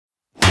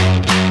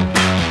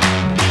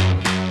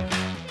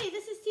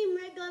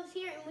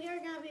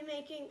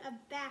making a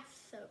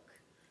bath soak.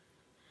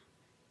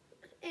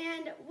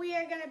 And we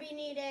are going to be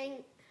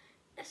needing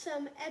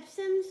some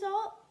Epsom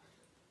salt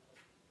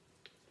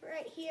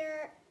right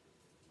here,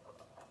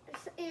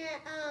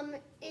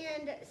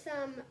 and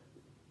some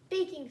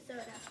baking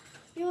soda.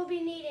 You will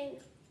be needing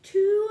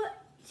 2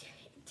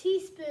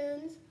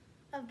 teaspoons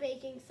of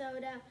baking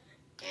soda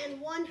and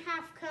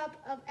 1/2 cup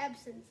of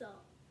Epsom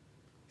salt.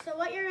 So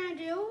what you're going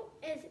to do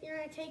is you're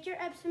going to take your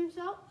Epsom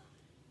salt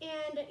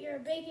and your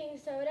baking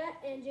soda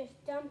and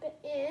just dump it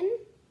in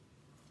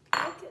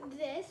like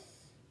this.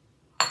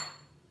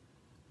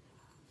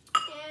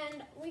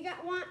 And we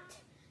want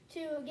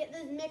to get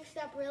this mixed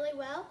up really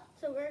well,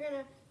 so we're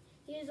going to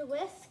use a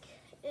whisk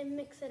and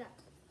mix it up.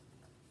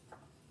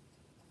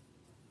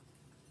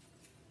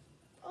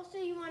 Also,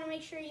 you want to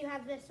make sure you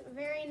have this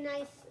very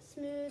nice,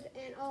 smooth,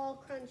 and all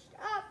crunched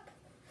up.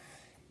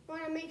 You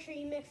want to make sure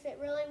you mix it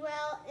really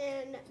well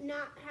and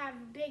not have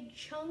big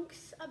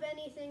chunks of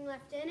anything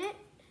left in it.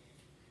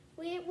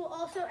 We will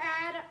also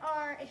add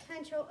our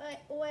essential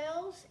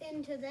oils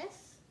into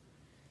this,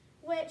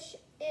 which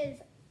is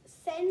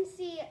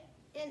Scentsy,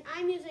 and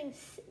I'm using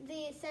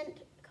the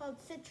scent called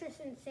Citrus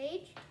and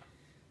Sage.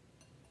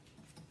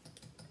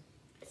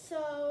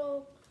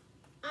 So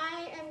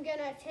I am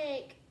gonna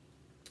take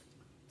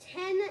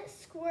 10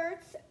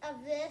 squirts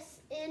of this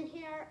in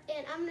here,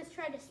 and I'm gonna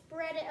try to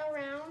spread it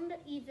around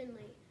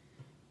evenly.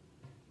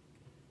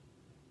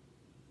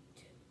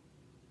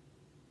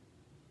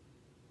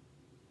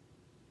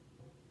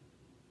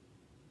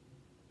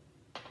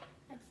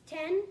 That's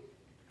 10.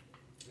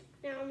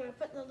 Now I'm gonna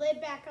put the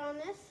lid back on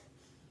this.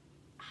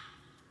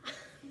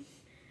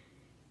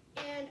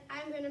 And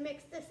I'm going to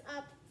mix this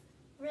up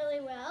really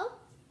well.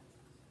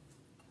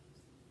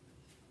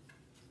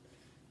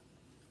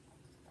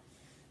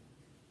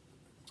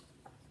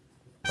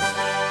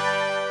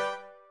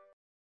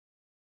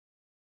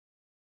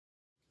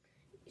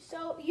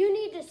 So you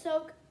need to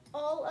soak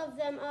all of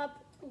them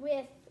up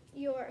with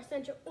your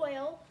essential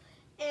oil,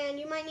 and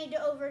you might need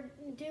to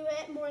overdo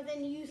it more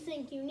than you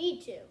think you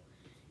need to.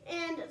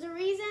 And the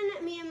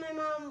reason me and my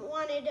mom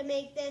wanted to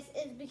make this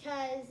is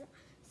because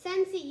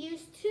Scentsy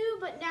used to,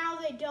 but now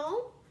they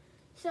don't.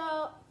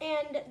 So,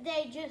 and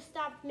they just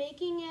stopped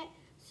making it.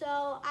 So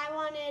I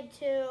wanted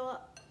to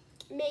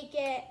make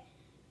it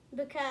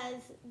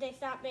because they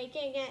stopped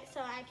making it, so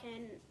I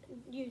can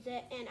use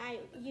it, and I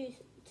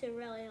used to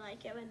really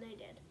like it when they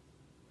did.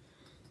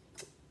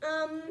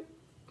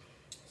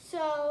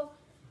 So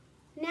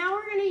now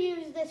we're going to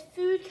use this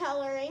food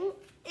coloring,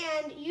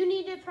 and you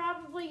need to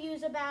probably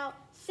use about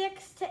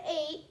 6 to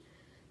 8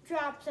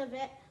 drops of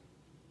it.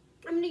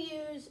 I'm going to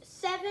use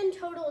 7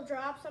 total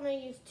drops. I'm going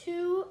to use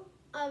 2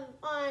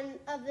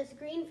 of this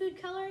green food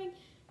coloring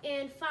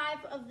and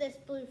 5 of this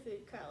blue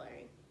food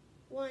coloring.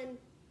 1,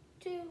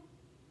 2.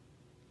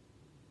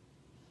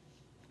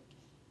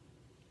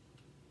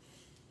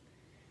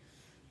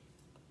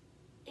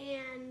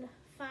 And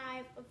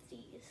 5 of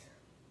these.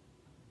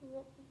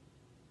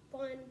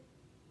 1,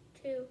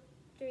 2,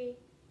 3,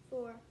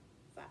 4,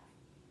 5.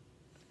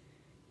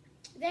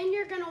 Then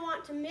you're going to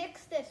want to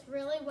mix this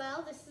really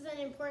well. This is an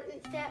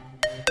important step.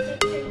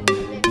 Make sure you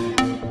mix it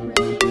up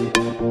really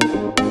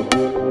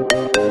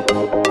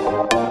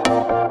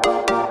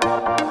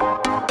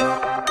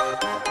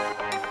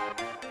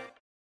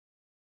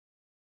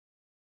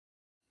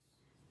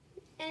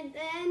And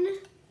then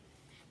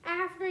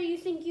after you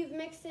think you've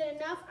mixed it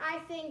enough, I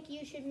think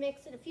you should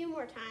mix it a few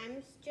more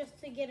times just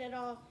to get it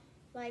all,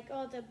 like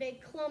all the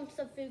big clumps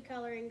of food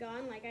coloring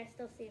gone. Like I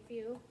still see a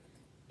few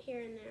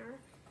here and there.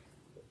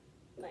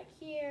 Like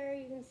here,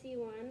 you can see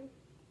one.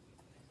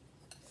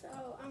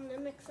 So I'm gonna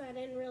mix that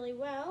in really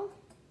well.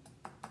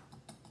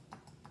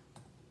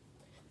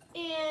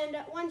 And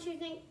once you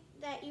think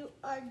that you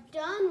are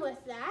done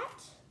with that,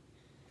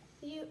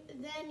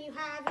 then you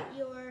have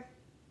your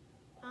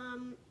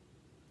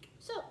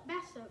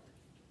bath soap.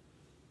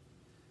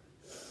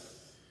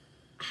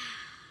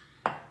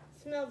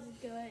 Smells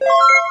good. So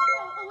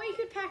a way you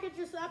could package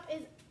this up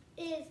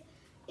is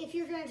if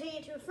you're gonna take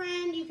it to a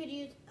friend, you could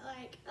use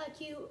like a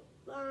cute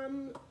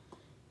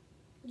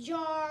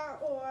jar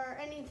or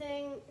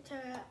anything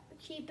to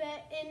keep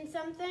it in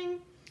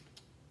something.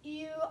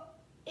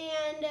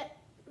 And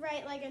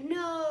write like a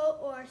note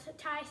or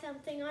tie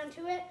something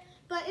onto it.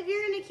 But if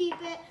you're gonna keep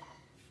it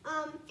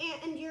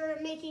and you're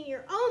making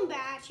your own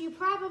batch, you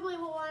probably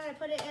will want to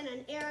put it in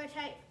an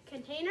airtight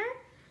container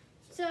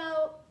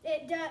so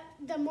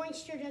the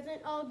moisture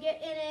doesn't all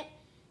get in it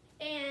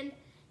and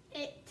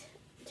it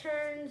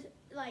turns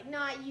like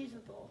not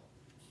usable.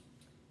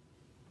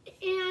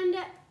 And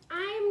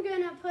I'm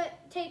gonna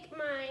take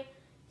my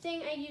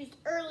thing I used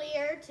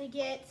earlier to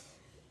get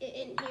it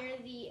in here,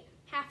 the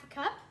 1/2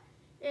 cup,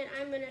 and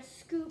I'm gonna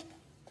scoop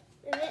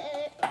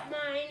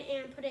mine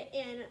and put it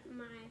in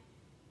my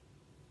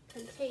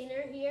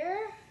container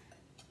here.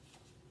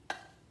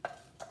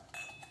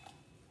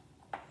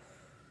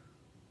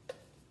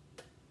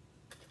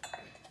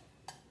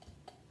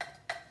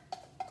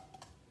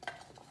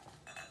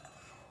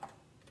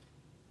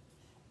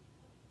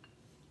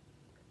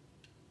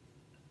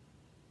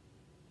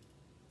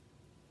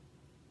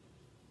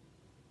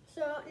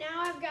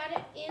 now I've got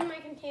it in my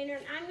container,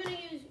 and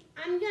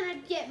I'm gonna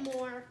get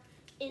more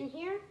in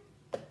here.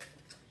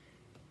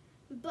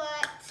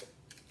 But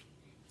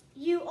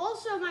you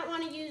also might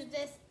want to use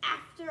this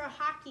after a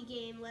hockey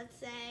game. Let's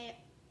say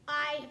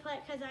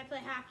because I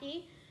play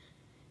hockey.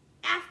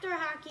 After a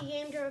hockey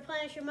game to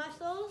replenish your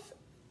muscles,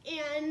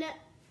 and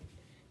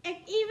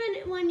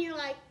even when you're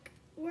like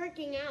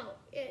working out,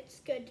 it's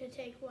good to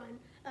take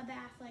a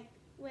bath like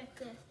with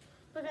this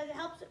because it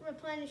helps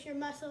replenish your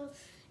muscles.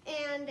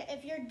 And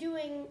if you're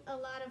doing a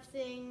lot of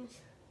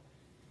things,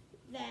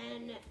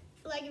 then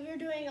like if you're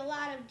doing a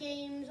lot of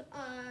games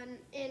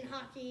in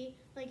hockey,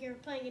 like you're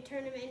playing a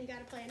tournament and you got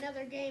to play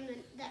another game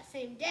that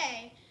same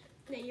day,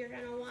 then you're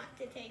gonna want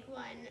to take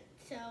one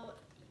so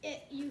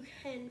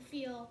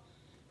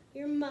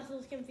your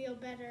muscles can feel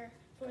better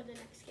for the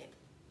next game.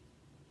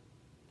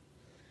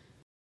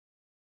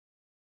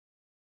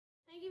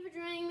 Thank you for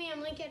joining me.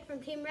 I'm Lincoln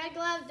from Team Red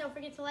Gloves. Don't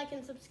forget to like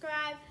and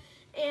subscribe,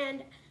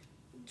 and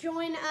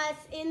join us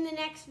in the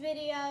next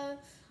video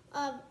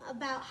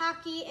about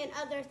hockey and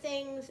other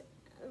things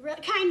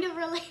kind of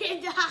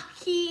related to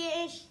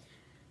hockey-ish.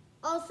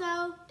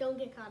 Also, don't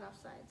get caught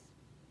offsides.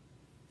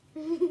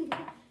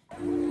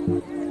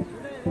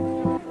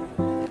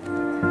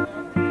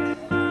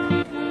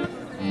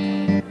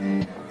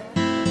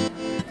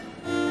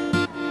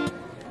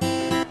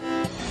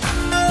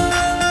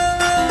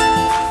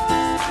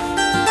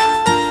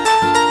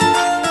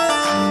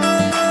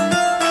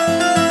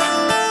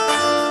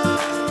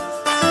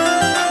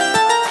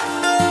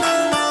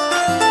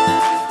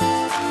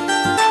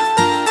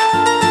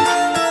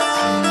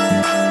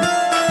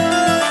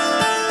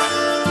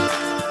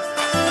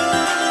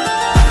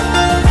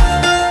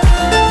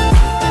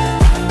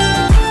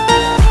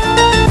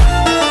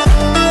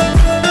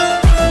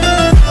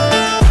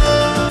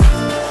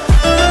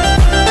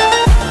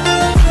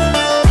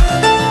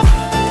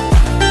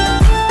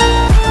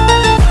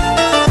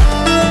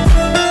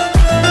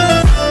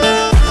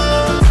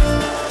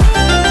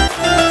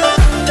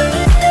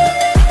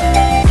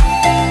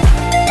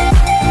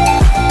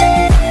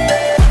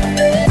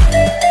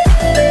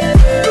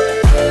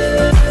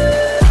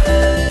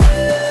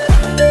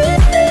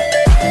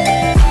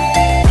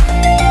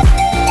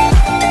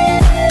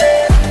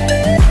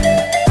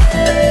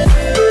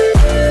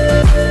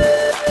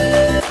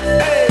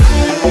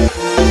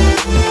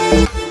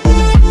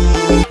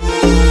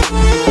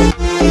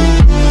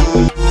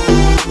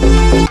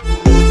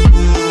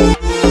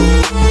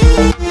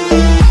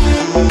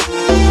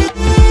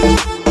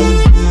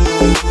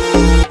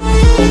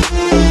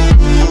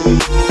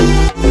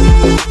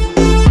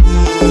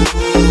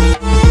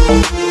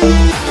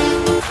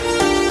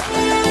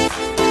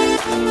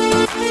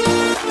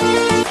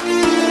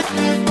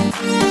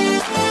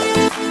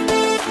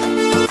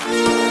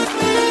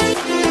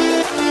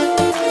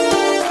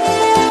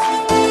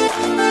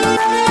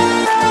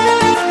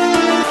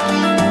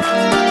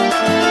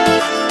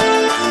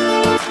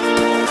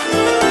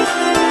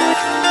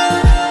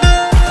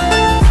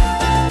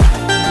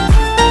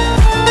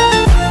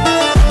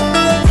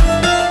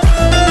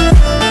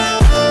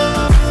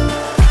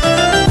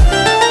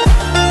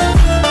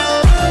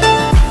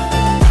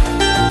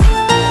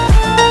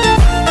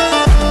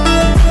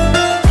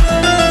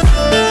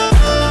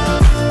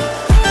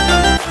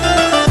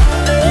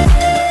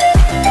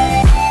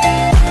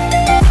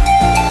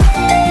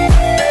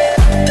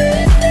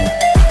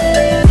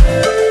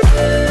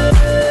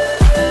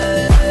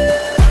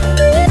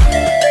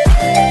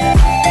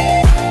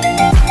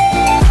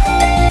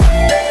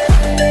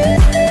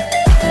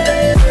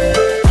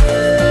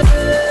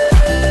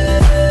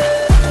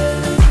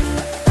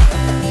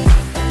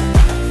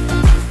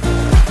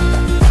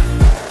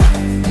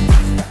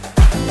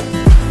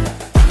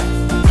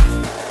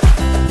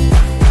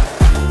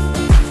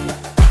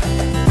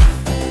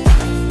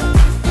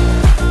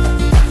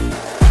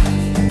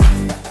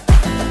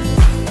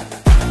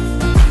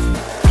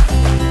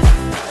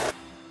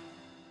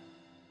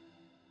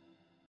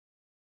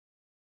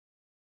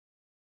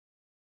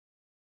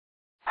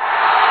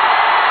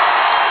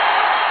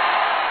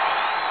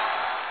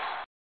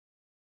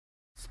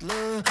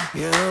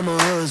 Yeah, I'm a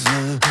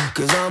hustler,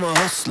 'cause I'm a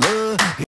hustler.